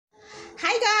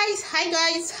Hi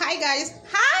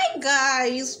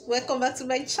guys, welcome back to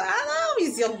my channel.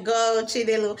 It's your girl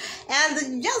Chinelo,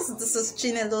 and yes, this is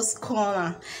Chinelo's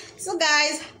corner. So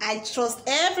guys, I trust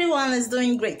everyone is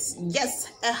doing great. Yes,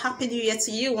 a happy new year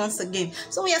to you once again.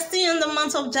 So we are still in the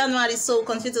month of January, so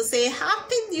continue to say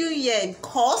happy new year,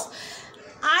 because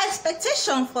our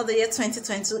expectation for the year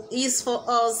 2022 is for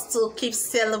us to keep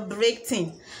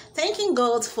celebrating, thanking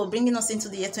God for bringing us into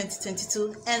the year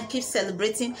 2022, and keep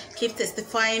celebrating, keep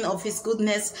testifying of His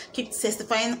goodness, keep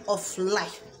testifying of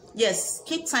life. Yes,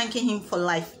 keep thanking Him for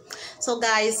life. So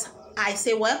guys, I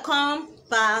say welcome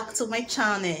back to my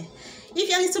channel. If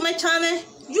you're new to my channel,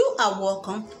 you are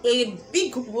welcome. A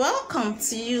big welcome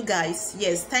to you guys.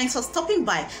 Yes, thanks for stopping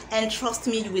by, and trust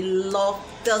me, you will love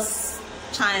this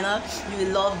channel, you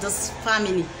will love this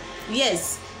family.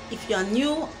 Yes, if you are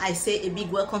new, I say a big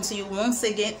welcome to you once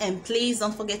again, and please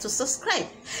don't forget to subscribe.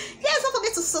 Yes, don't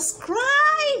forget to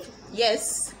subscribe.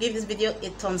 Yes, give this video a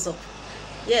thumbs up.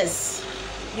 Yes,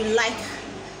 you like,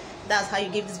 that's how you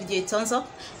give this video a thumbs up,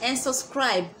 and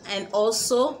subscribe. And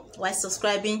also, while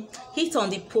subscribing, hit on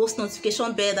the post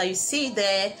notification bell that you see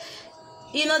there,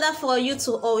 in order for you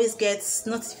to always get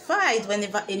notified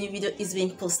whenever any video is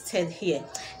being posted here.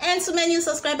 And to my new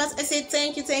subscribers, I say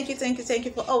thank you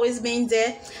for always being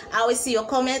there. I always see your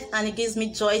comment, and it gives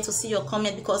me joy to see your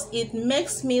comment, because it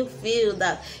makes me feel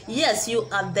that yes, you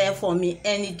are there for me,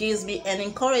 and it gives me an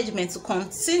encouragement to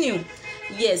continue.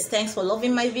 Yes, thanks for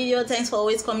loving my video, thanks for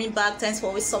always coming back, thanks for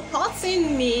always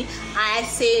supporting me. I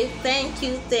say thank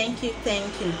you.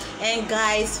 And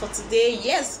guys, for today,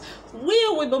 yes, we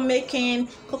will be making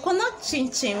coconut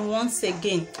chinchin once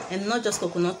again, and not just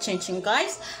coconut chinchin,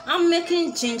 guys. I'm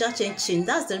making ginger chinchin.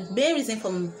 That's the main reason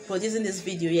for producing this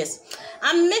video. Yes,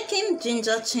 I'm making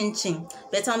ginger chinchin,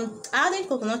 but I'm adding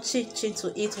coconut chinchin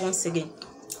to it once again.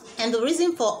 And the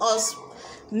reason for us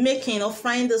making or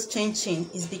frying this chinchin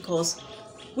is because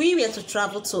we were to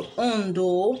travel to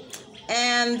Ondo,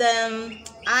 and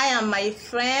I and my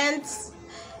friend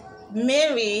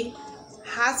Mary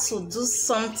had to do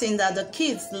something that the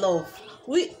kids love.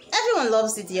 Everyone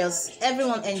loves it. Yes,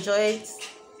 everyone enjoys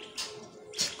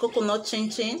coconut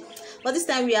chinchin, but this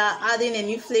time we are adding a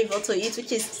new flavor to it,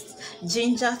 which is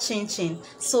ginger chinchin.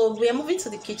 So we are moving to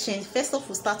the kitchen. First off,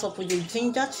 we'll start off with the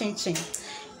ginger chinchin,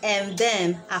 and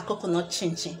then our coconut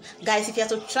chinchin. Guys, if you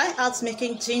have to try out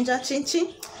making ginger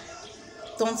chinchin,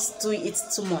 don't do it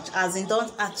too much, as in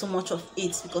don't add too much of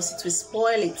it, because it will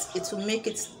spoil it, it will make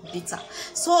it bitter.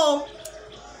 So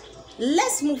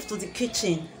let's move to the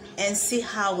kitchen and see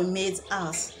how we made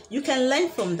ours. You can learn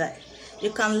from that. You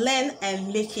can learn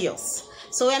and make yours.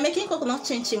 So we are making coconut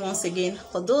chinchin once again.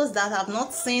 For those that have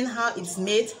not seen how it's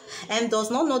made and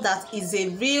does not know that it's a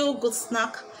real good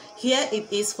snack, here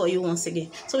it is for you once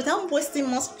again. So without wasting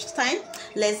much time,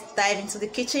 let's dive into the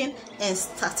kitchen and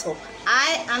start up.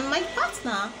 I and my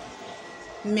partner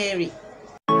Mary.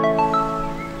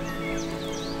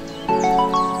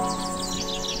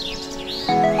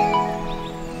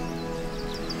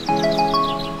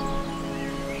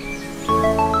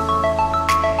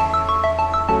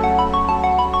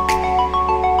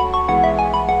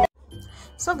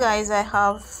 So guys, I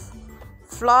have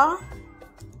flour,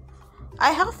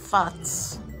 I have fat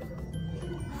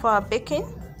for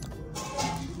baking,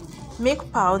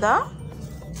 milk powder,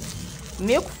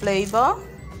 milk flavor,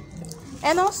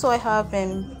 and also I have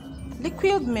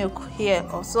liquid milk here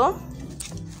also.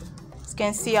 As you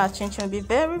can see, our chinchin will be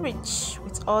very rich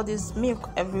with all this milk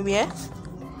everywhere.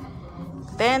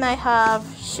 Then I have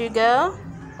sugar,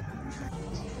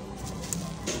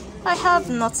 I have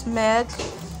nutmeg,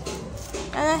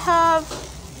 and I have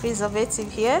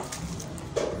preservative here.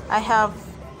 I have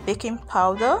baking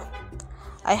powder,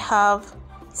 I have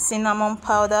cinnamon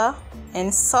powder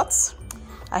and salt,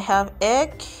 I have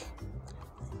egg,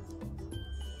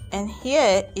 and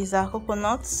here is our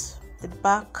coconut.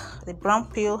 The brown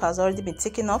peel has already been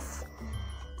taken off,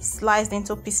 sliced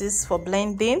into pieces for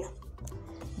blending.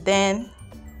 Then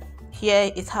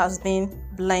here it has been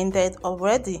blended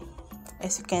already,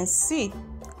 as you can see.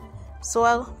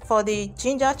 So for the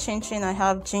ginger chinchin, I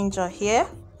have ginger here.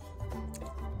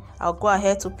 I'll go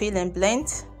ahead to peel and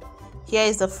blend. Here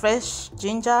is the fresh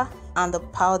ginger and the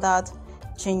powdered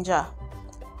ginger.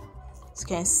 As you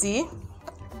can see,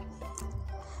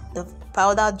 the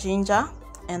powdered ginger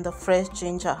and the fresh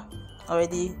ginger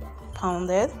already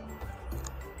pounded.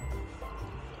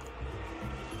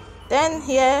 Then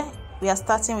here we are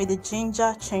starting with the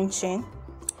ginger chinchin.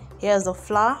 Here's the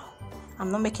flour.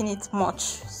 I'm not making it much.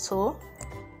 So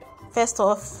first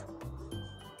off,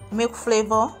 milk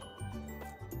flavor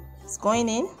is going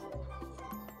in.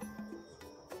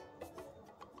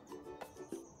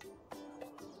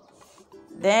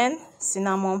 Then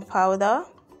cinnamon powder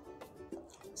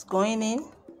is going in,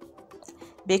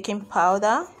 baking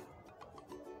powder,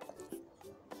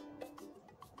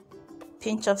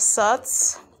 pinch of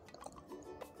salt,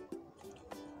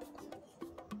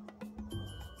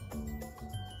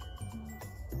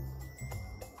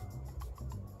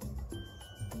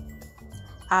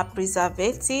 a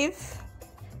preservative,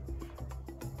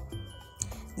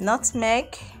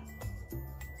 nutmeg,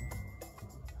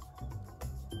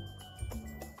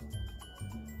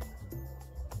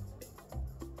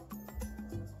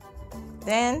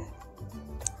 then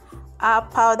our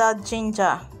powdered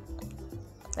ginger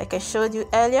like I showed you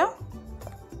earlier,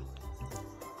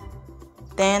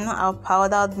 then our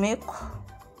powdered milk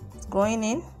going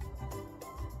in,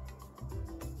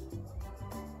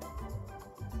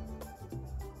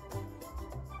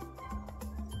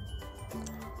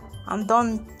 I'm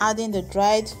done adding the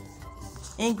dried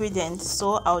ingredients,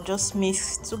 so I'll just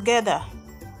mix together.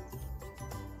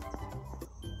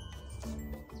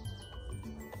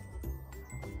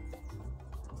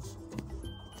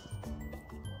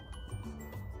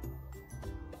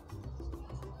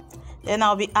 Then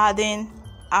I'll be adding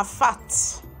a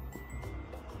fat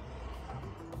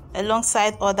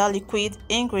alongside other liquid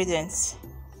ingredients.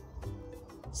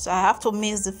 So I have to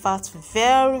mix the fat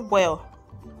very well.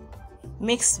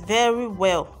 Mix very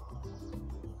well.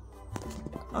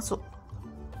 Not to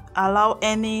allow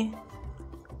any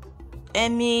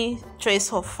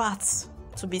trace of fat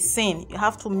to be seen. You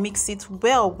have to mix it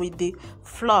well with the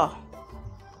flour.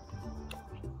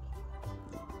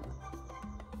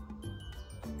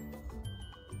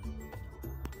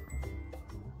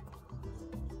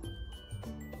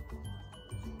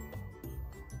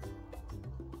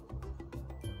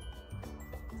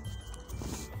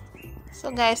 So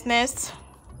guys, next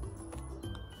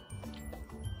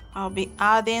I'll be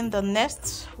adding the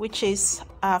next, which is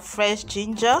fresh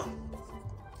ginger.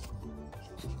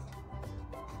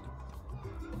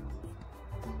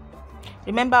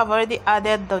 Remember, I've already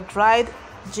added the dried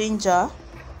ginger,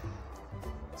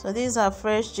 so these are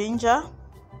fresh ginger.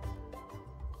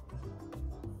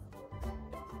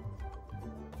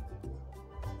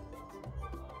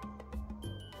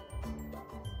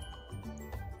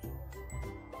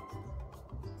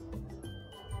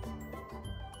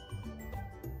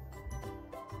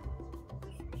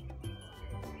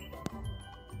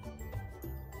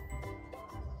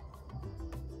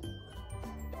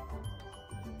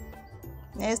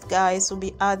 Next, guys, we'll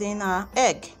be adding our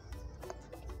egg.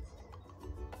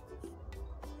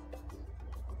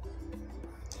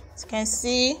 As you can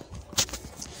see,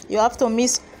 you have to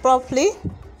mix properly.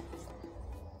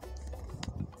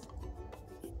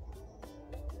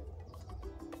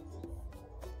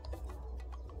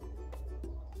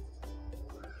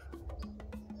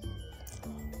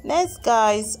 Next,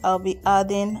 guys, I'll be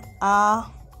adding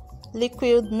our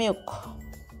liquid milk.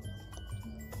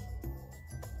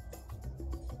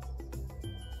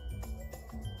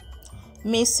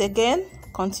 Mix again,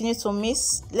 continue to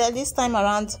mix. This time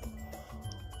around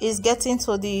is getting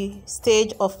to the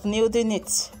stage of kneading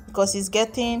it because it's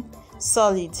getting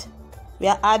solid. We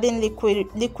are adding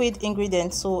liquid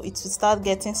ingredients, so it will start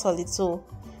getting solid. So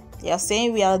they are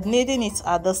saying we are kneading it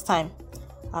at this time.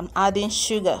 I'm adding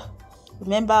sugar.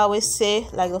 Remember, I always say,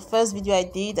 like the first video I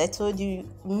did, I told you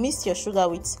mix your sugar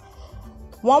with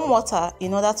warm water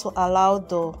in order to allow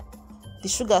the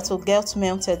sugar to get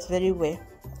melted very well.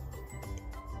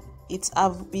 It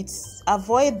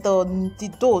avoid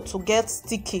the dough to get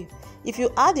sticky. If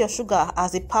you add your sugar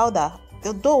as a powder,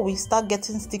 the dough will start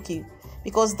getting sticky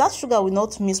because that sugar will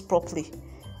not mix properly.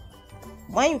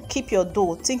 When you keep your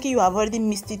dough thinking you have already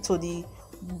mixed it to the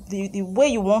way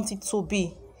you want it to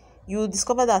be, you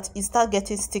discover that it starts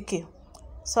getting sticky.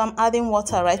 So I'm adding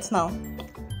water right now,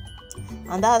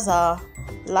 and that's our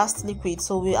last liquid.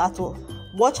 So we have to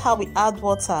watch how we add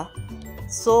water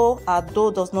so our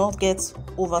dough does not get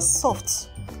over soft.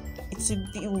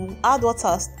 We will add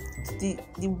water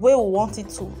the way we want it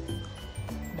to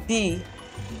be,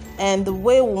 and the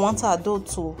way we want our dough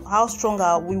to, how strong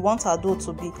we want our dough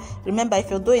to be. Remember, if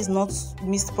your dough is not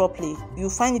mixed properly, you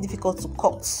find it difficult to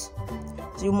cut. So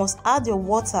you must add your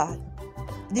water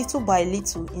little by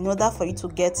little in order for you to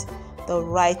get the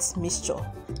right mixture.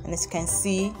 And as you can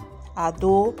see, our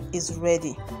dough is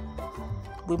ready.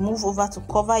 We move over to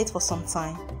cover it for some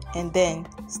time and then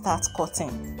start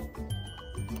cutting.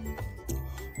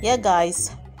 Yeah,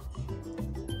 guys,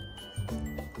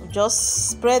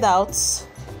 just spread out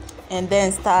and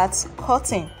then start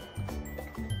cutting.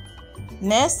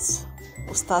 Next,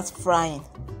 we'll start frying.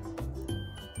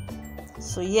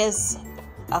 So yes,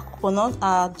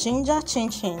 our ginger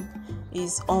chinchin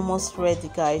is almost ready,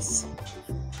 guys.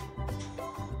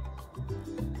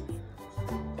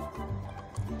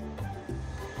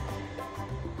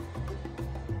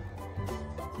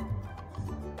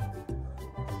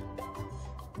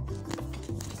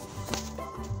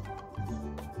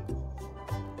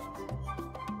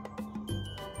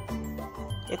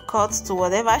 you cut to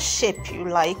whatever shape you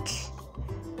like.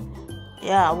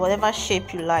 Yeah, whatever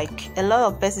shape you like. A lot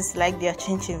of persons like their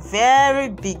chinchin very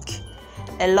big.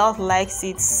 A lot likes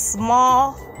it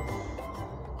small,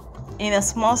 in a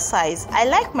small size. I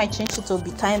like my chinchin to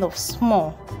be kind of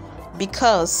small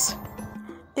because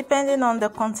depending on the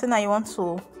container you want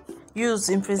to use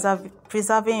in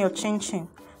preserving your chinchin.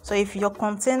 So if your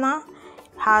container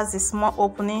has a small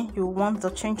opening, you want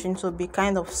the chinchin to be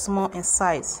kind of small in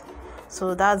size.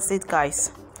 So that's it,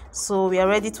 guys. So we are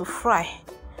ready to fry.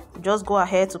 Just go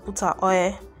ahead to put our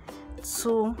oil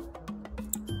to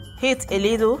heat a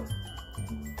little,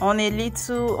 on a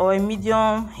little or a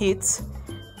medium heat,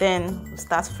 then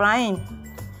start frying.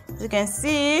 As you can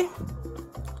see,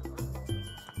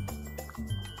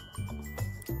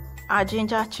 our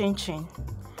ginger chinchin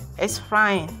is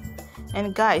frying,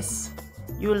 and guys,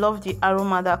 you love the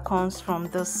aroma that comes from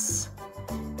this.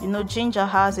 You know, ginger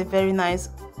has a very nice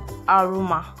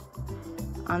aroma,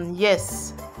 and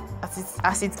yes,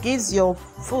 as it gives your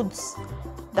foods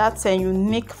that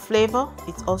unique flavor,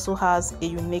 it also has a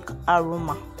unique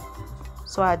aroma.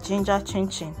 So our ginger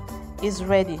chinchin is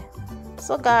ready.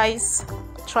 So guys,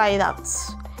 try it out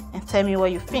and tell me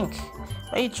what you think.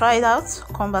 When you try it out,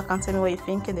 come back and tell me what you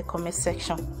think in the comment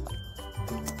section.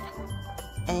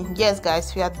 And yes,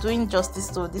 guys, we are doing justice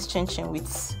to this chinchin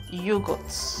with yogurt,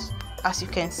 as you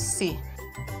can see.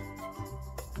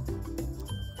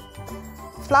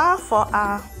 Flour for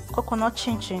our coconut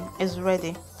chinchin is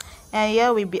ready, and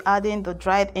here we'll be adding the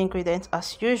dried ingredients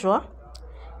as usual.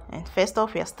 And first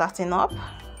off, we are starting up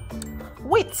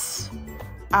with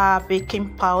our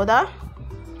baking powder,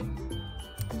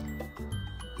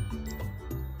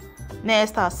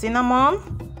 next our cinnamon,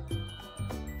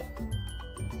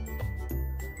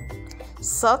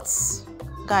 salt,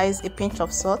 guys, a pinch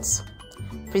of salt,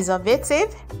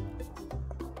 preservative,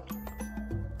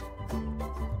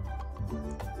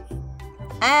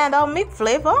 and our milk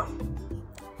flavor.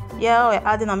 Yeah, we're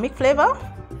adding a milk flavor.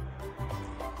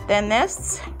 Then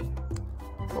next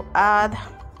we'll add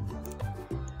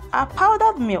our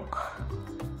powdered milk.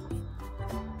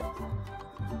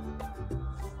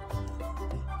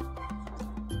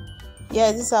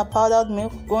 Yeah, this is our powdered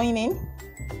milk going in.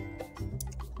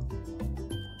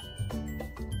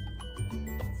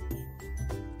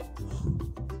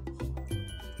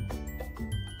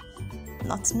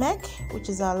 Nutmeg, which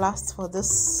is our last for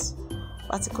this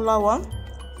particular one.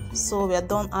 So we are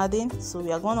done adding, so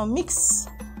we are going to mix.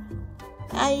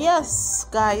 And yes,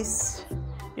 guys,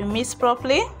 you mix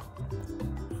properly.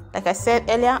 Like I said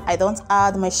earlier, I don't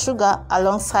add my sugar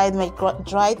alongside my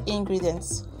dried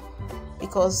ingredients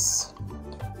because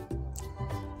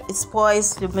it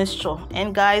spoils the mixture.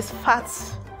 And guys, fat,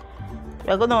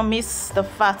 we are going to mix the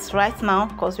fat right now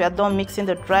because we are done mixing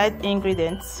the dried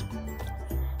ingredients.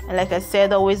 And like I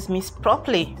said, always mix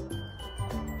properly.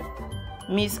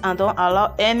 Mix and don't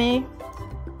allow any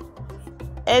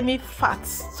fat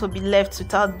to be left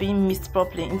without being mixed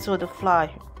properly into the flour.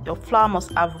 Your flour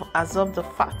must absorb the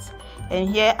fat. And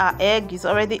here our egg is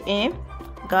already in.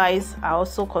 Guys, I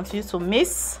also continue to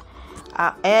mix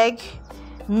our egg.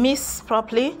 Mix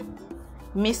properly,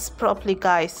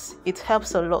 guys, it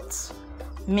helps a lot.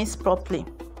 Mix properly.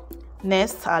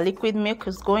 Next, our liquid milk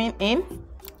is going in.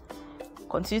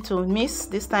 Continue to mix.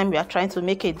 This time we are trying to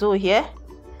make a dough here.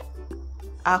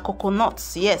 Our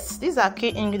coconuts, yes, these are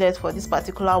key ingredients for this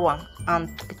particular one, and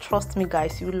trust me,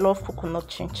 guys, you love coconut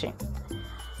chinchin.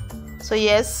 So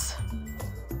yes,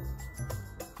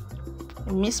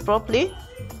 mix properly.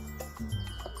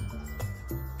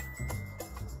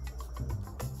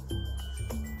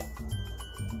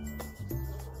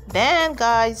 Then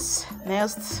guys,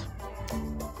 next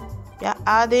we are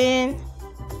adding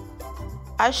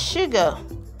our sugar.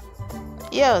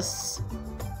 Yes,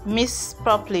 mix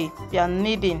properly. We are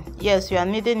kneading. Yes, we are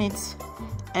kneading it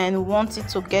and want it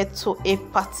to get to a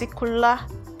particular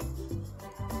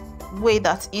way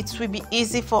that it will be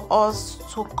easy for us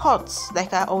to cut.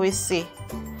 Like I always say,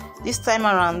 this time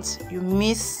around you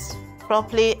mix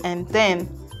properly, and then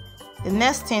the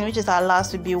next thing, which is our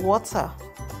last, will be water,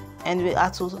 and we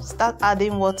have to start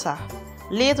adding water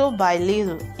little by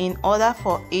little in order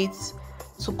for it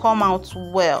to come out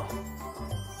well.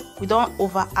 We don't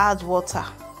over add water.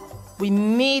 We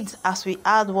need, as we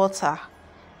add water,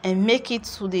 and make it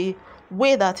to the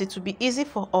way that it will be easy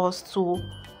for us to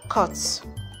cut.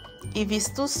 If it's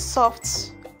too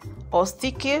soft or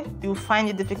sticky, you'll find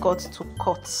it difficult to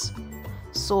cut.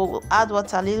 So we'll add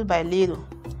water little by little.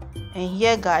 And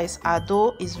here, guys, our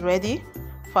dough is ready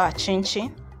for our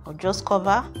chinchin. I'll just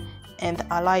cover and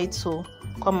allow it to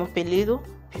come up a little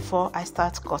before I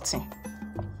start cutting.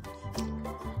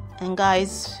 And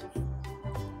guys,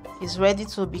 is ready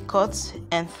to be cut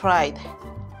and fried.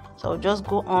 So just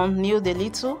go on, knead a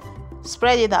little,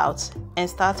 spread it out and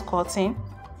start cutting.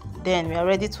 Then we are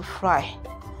ready to fry.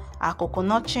 Our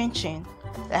coconut chinchin,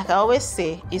 like I always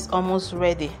say, is almost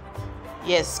ready.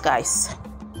 Yes guys,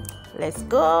 let's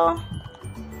go.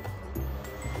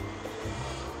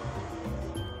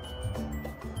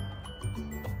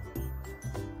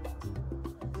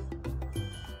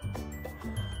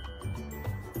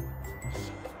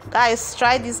 Guys,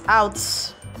 try this out.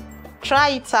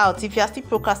 Try it out. If you are still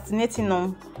procrastinating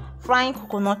on frying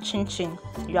coconut chinchin,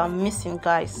 you are missing,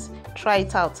 guys. Try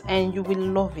it out and you will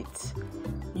love it.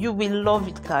 You will love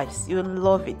it, guys. You will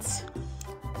love it.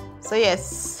 So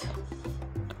yes,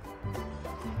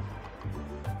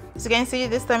 as you can see,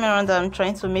 this time around I'm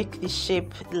trying to make the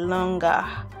shape longer,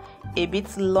 a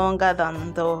bit longer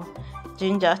than the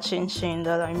ginger chinchin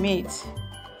that I made.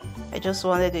 I just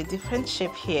wanted a different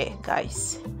shape here,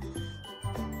 guys.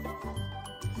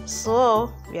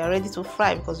 So we are ready to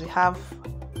fry because we have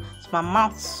some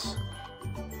amounts.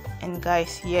 And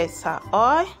guys, here's our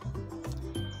oil.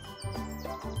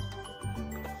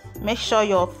 Make sure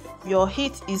your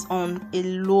heat is on a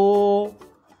low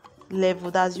level.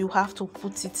 That you have to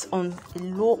put it on a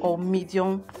low or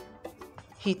medium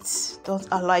heat. Don't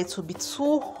allow it to be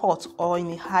too hot or in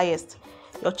the highest.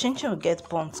 Your chinchin will get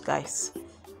burnt, guys.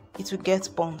 It will get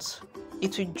burnt.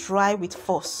 It will dry with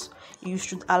force. You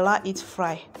should allow it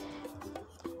fry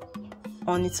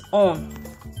on its own.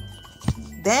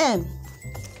 Then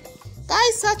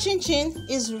guys, our chinchin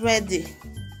is ready.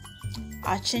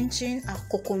 Our chinchin, our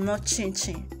coconut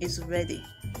chinchin is ready.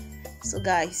 So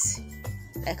guys,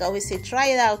 like I always say, try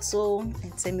it out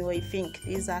and tell me what you think.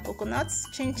 These are coconut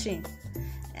chinchin,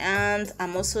 and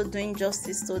I'm also doing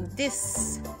justice to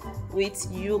this with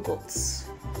yogurt,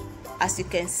 as you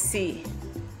can see.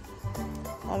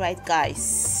 All right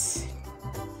guys,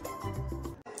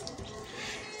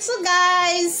 so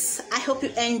guys, I hope you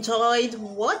enjoyed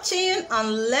watching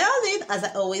and learning, as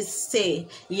I always say.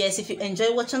 Yes, if you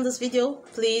enjoy watching this video,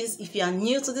 please, if you are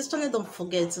new to this channel, don't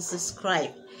forget to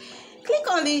subscribe. Click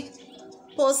on the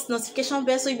post notification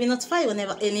bell so you'll be notified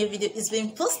whenever any video is being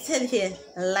posted here.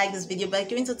 Like this video by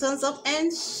giving it a thumbs up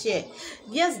and share.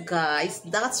 Yes guys,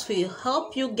 that will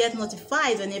help you get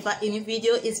notified whenever any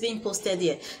video is being posted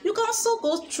here. You can also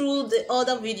go through the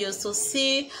other videos to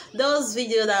see those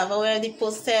videos that I've already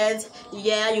posted.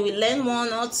 Yeah, you will learn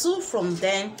one or two from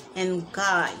them. And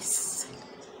guys,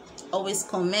 always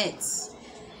comment.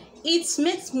 It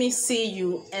makes me see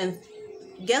you and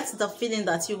get the feeling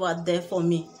that you are there for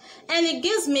me. And it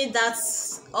gives me that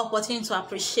opportunity to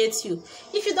appreciate you.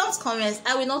 If you don't comment,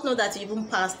 I will not know that you even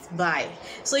passed by.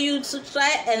 So you should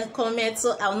try and comment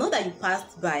so I'll know that you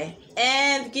passed by,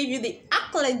 and give you the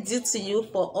accolade due to you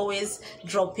for always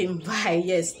dropping by.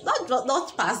 Yes,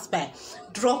 not pass by,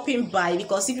 dropping by,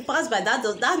 because if you pass by,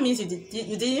 that means you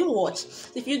didn't watch.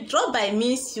 If you drop by,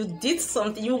 means you did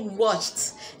something, you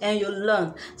watched and you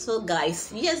learned. So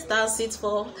guys, yes, that's it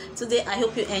for today. I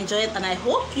hope you enjoyed, and I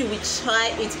hope you will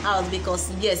try it out,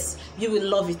 because yes, you will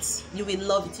love it. You will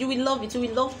love it. You will love it. You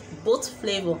will love both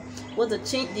flavor, both the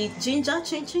ginger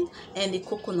chinchin and the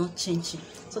coconut chinchin.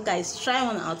 So guys, try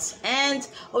one out and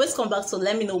always come back to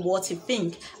let me know what you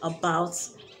think about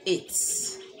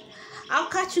it. I'll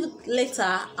catch you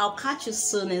later. I'll catch you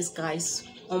soonest, guys,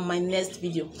 on my next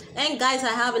video. And guys,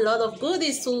 I have a lot of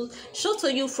goodies to show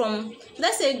to you from,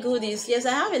 let's say goodies. Yes,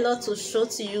 I have a lot to show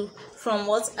to you from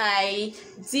what I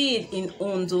did in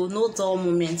Ondo. No dull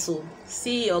moment. So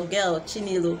see your girl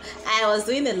Chinelo. I was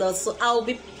doing a lot, so I'll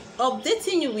be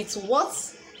updating you with what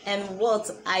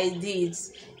I did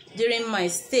during my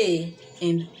stay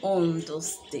in Ondo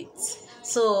State.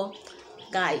 So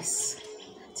guys,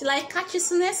 till I catch you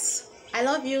soonest, I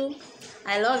love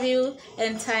you,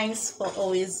 and thanks for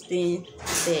always being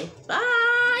there. Bye.